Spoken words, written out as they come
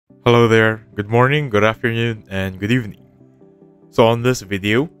Hello there, good morning, good afternoon, and good evening. So on this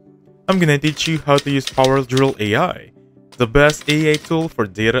video, I'm gonna teach you how to use Powerdrill AI, the best AI tool for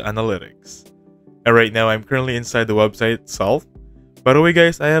data analytics. And right now I'm currently inside the website itself. By the way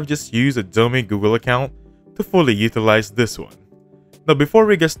guys, I have just used a dummy Google account to fully utilize this one. Now before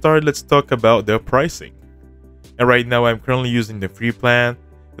we get started, let's talk about the pricing. And right now I'm currently using the free plan.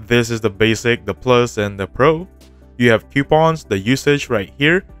 This is the basic, the plus, and the pro. You have coupons, the usage right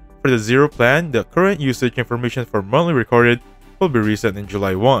here. For the zero plan, the current usage information for monthly recorded will be reset in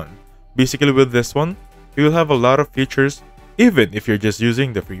July 1. Basically with this one, you will have a lot of features even if you're just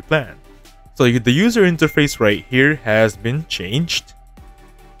using the free plan. So the user interface right here has been changed.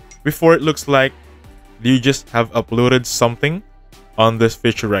 Before it looks like you just have uploaded something on this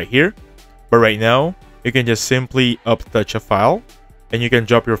feature right here. But right now, you can just simply touch a file and you can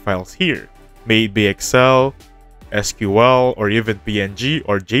drop your files here. May it be Excel, SQL, or even PNG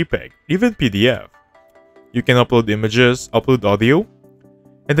or JPEG, even PDF. You can upload images, upload audio,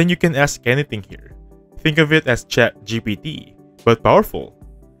 and then you can ask anything here. Think of it as ChatGPT, but powerful.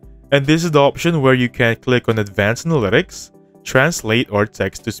 And this is the option where you can click on Advanced Analytics, Translate, or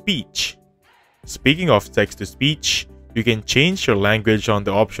Text-to-Speech. Speaking of text-to-speech, you can change your language on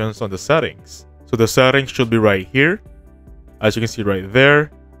the options on the settings. So the settings should be right here. As you can see right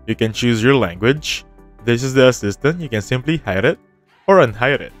there, you can choose your language. This is the assistant. You can simply hide it or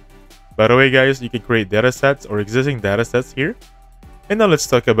unhide it. By the way guys, you can create datasets or existing datasets here. And now let's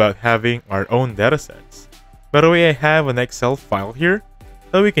talk about having our own datasets. By the way, I have an Excel file here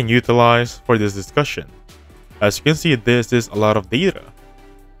that we can utilize for this discussion. As you can see, this is a lot of data.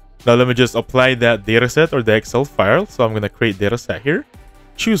 Now let me just apply that dataset or the Excel file. So I'm going to create dataset here.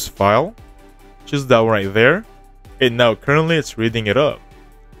 Choose file. Choose that one right there. And now currently it's reading it up.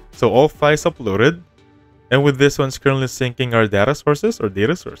 So all files uploaded. And with this one's currently syncing our data sources or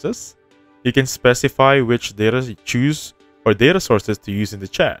data sources. You can specify which data you choose or data sources to use in the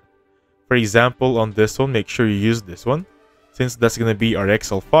chat. For example, on this one, make sure you use this one since that's going to be our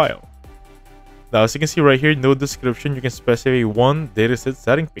Excel file. Now, as you can see right here, no description, you can specify one dataset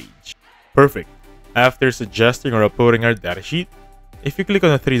setting page. Perfect. After suggesting or uploading our datasheet, if you click on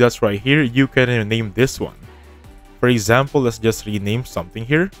the three dots right here, you can rename this one. For example, let's just rename something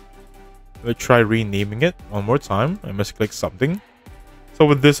here. Let's try renaming it one more time. I must click something. So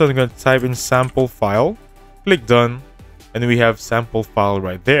with this, I'm going to type in sample file, click done, and we have sample file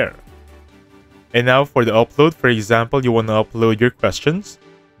right there. And now for the upload, for example, you want to upload your questions,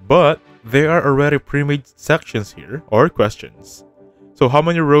 but there are already pre-made sections here or questions. So how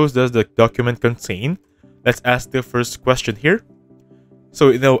many rows does the document contain? Let's ask the first question here.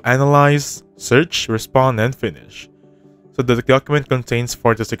 So analyze, search, respond, and finish. So the document contains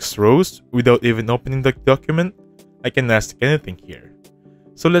 46 rows. Without even opening the document, I can ask anything here.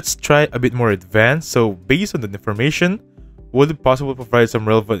 So let's try a bit more advanced. So based on the information, would it possible provide some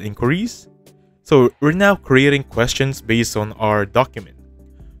relevant inquiries? So we're now creating questions based on our document.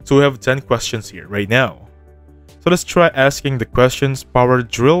 So we have 10 questions here right now. So let's try asking the questions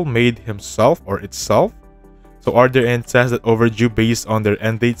Powerdrill made himself or itself. So are there any tasks that overdue based on their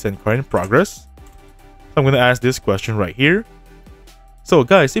end dates and current progress? I'm going to ask this question right here. So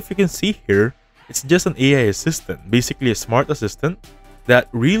guys, if you can see here, it's just an AI assistant, basically a smart assistant that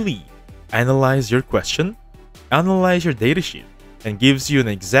really analyzes your question, analyzes your datasheet, and gives you an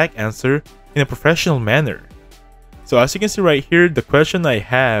exact answer in a professional manner. So as you can see right here, the question I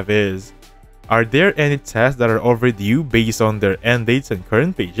have is, are there any tasks that are overdue based on their end dates and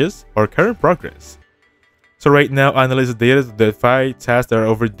current pages or current progress? So right now, analyze the data to identify tasks that are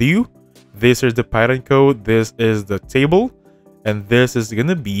overdue. This is the Python code, this is the table, and this is going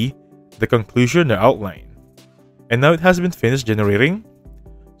to be the conclusion, the outline. And now it has been finished generating.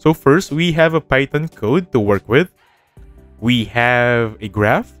 So first, we have a Python code to work with. We have a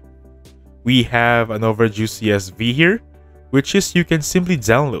graph. We have an overdue CSV here, which is you can simply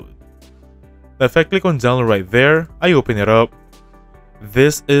download. Now if I click on download right there, I open it up.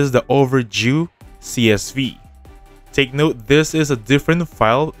 This is the overdue CSV. Take note, this is a different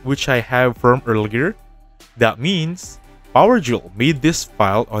file which I have from earlier. That means Powerdrill made this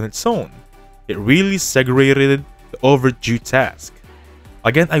file on its own. It really segregated the overdue task.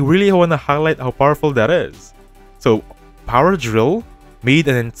 Again, I really want to highlight how powerful that is. So Powerdrill made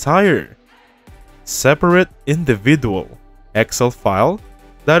an entire separate individual Excel file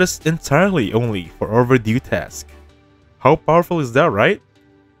that is entirely only for overdue task. How powerful is that, right?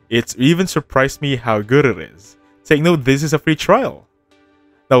 It's even surprised me how good it is. Take note, this is a free trial.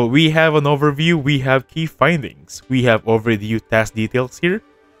 Now we have an overview, we have key findings, we have overdue task details here,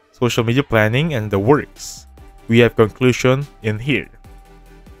 social media planning, and the works. We have conclusion in here.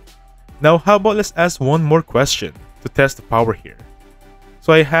 Now how about let's ask one more question to test the power here.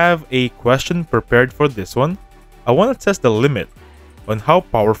 So I have a question prepared for this one. I want to test the limit on how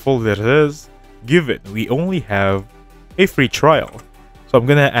powerful this is, given we only have a free trial. So I'm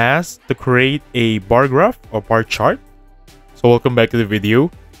gonna ask to create a bar graph or bar chart. So welcome back to the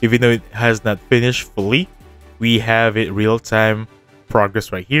video. Even though it has not finished fully, we have it real-time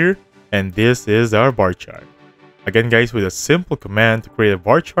progress right here, and this is our bar chart. Again guys, with a simple command to create a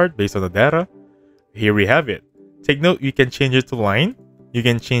bar chart based on the data, here we have it. Take note, you can change it to line, you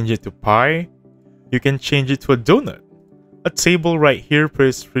can change it to pie, you can change it to a donut. A table right here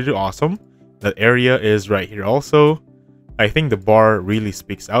is pretty awesome. That area is right here also. I think the bar really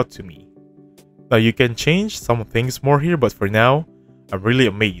speaks out to me. Now you can change some things more here, but for now, I'm really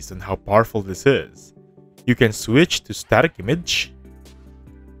amazed on how powerful this is. You can switch to static image.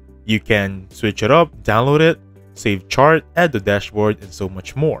 You can switch it up, download it, save chart, add the dashboard, and so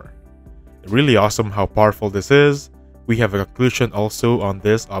much more. Really awesome how powerful this is. We have a conclusion also on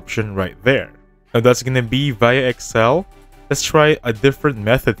this option right there. Now that's going to be via Excel. Let's try a different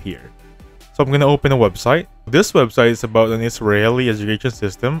method here. So I'm going to open a website. This website is about an Israeli education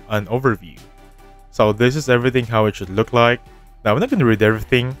system, an overview. So this is everything how it should look like. Now I'm not going to read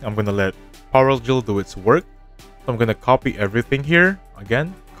everything. I'm going to let Powerdrill do its work. So I'm going to copy everything here.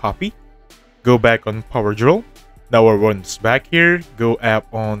 Again, copy. Go back on Powerdrill. Now we're once back here, go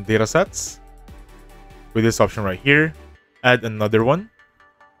app on datasets. With this option right here, add another one.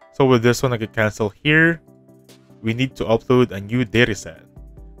 So with this one, I can cancel here. We need to upload a new dataset.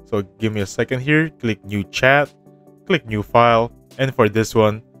 So give me a second here, click new chat, click new file, and for this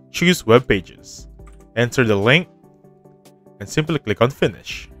one, choose web pages. Enter the link, and simply click on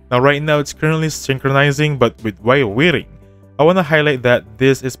finish. Now right now, it's currently synchronizing, but while waiting, I want to highlight that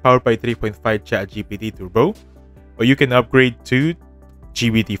this is powered by 3.5 ChatGPT Turbo. But you can upgrade to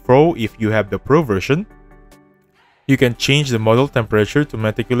GPT Pro if you have the Pro version. You can change the model temperature to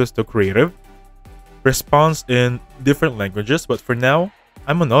meticulous to creative. Response in different languages, but for now,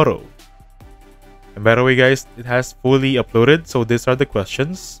 I'm on auto. And by the way guys, it has fully uploaded, so these are the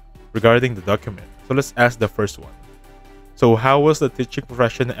questions regarding the document. So let's ask the first one. So how was the teaching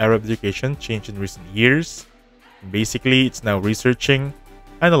profession in Arab education changed in recent years? Basically, it's now researching,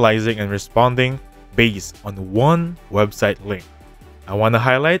 analyzing, and responding based on one website link. I want to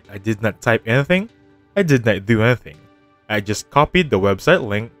highlight, I did not type anything, I did not do anything. I just copied the website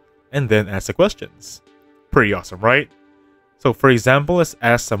link and then asked the questions. Pretty awesome, right? So for example, let's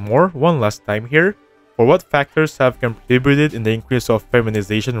ask some more one last time here. For what factors have contributed in the increase of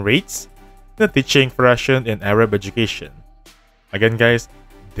feminization rates in the teaching profession in Arab education? Again guys,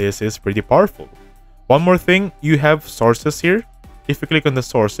 this is pretty powerful. One more thing, you have sources here. If you click on the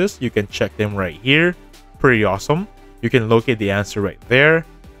sources, you can check them right here. Pretty awesome. You can locate the answer right there.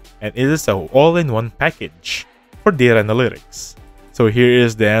 And it is an all-in-one package for data analytics. So here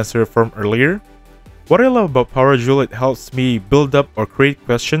is the answer from earlier. What I love about Powerdrill, it helps me build up or create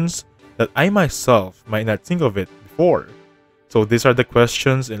questions that I myself might not think of it before. So these are the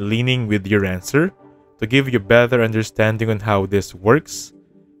questions and leaning with your answer to give you a better understanding on how this works.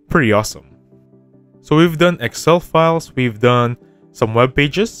 Pretty awesome. So we've done Excel files, we've done some web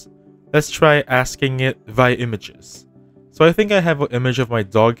pages. Let's try asking it via images. So I think I have an image of my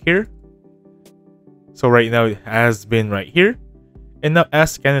dog here. So right now it has been right here. And now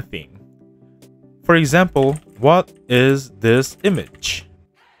ask anything. For example, what is this image?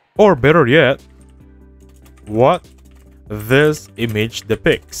 Or better yet, what this image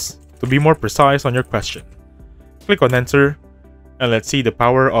depicts. To be more precise on your question. Click on enter. And let's see the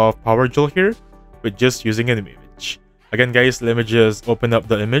power of Powerdrill here with just using an image. Again guys, let me just open up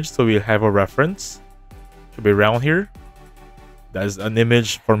the image so we'll have a reference. Should be around here. That's an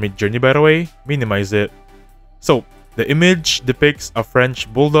image for Midjourney by the way. Minimize it. So, the image depicts a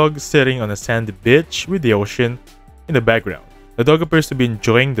French bulldog sitting on a sandy beach with the ocean in the background. The dog appears to be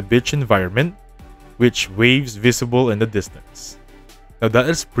enjoying the beach environment, with waves visible in the distance. Now that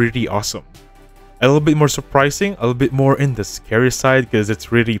is pretty awesome. A little bit more surprising, a little bit more in the scary side because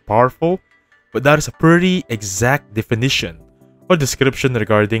it's really powerful. But that is a pretty exact definition or description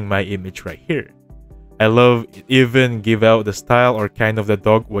regarding my image right here. I love it even give out the style or kind of the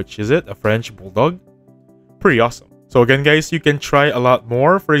dog, which is it, a French bulldog. Pretty awesome. So again guys, you can try a lot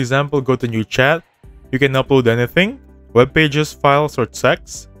more. For example, go to new chat. You can upload anything, web pages, files, or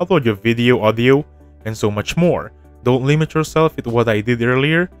text, upload your video, audio, and so much more. Don't limit yourself with what I did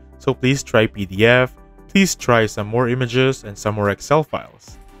earlier. So please try PDF, please try some more images and some more Excel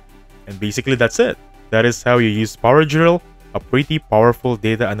files. And basically that's it. That is how you use Powerdrill, a pretty powerful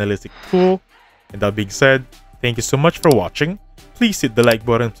data analytic tool. And that being said, thank you so much for watching. please hit the like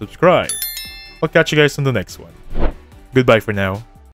button and subscribe. I'll catch you guys on the next one. Goodbye for now.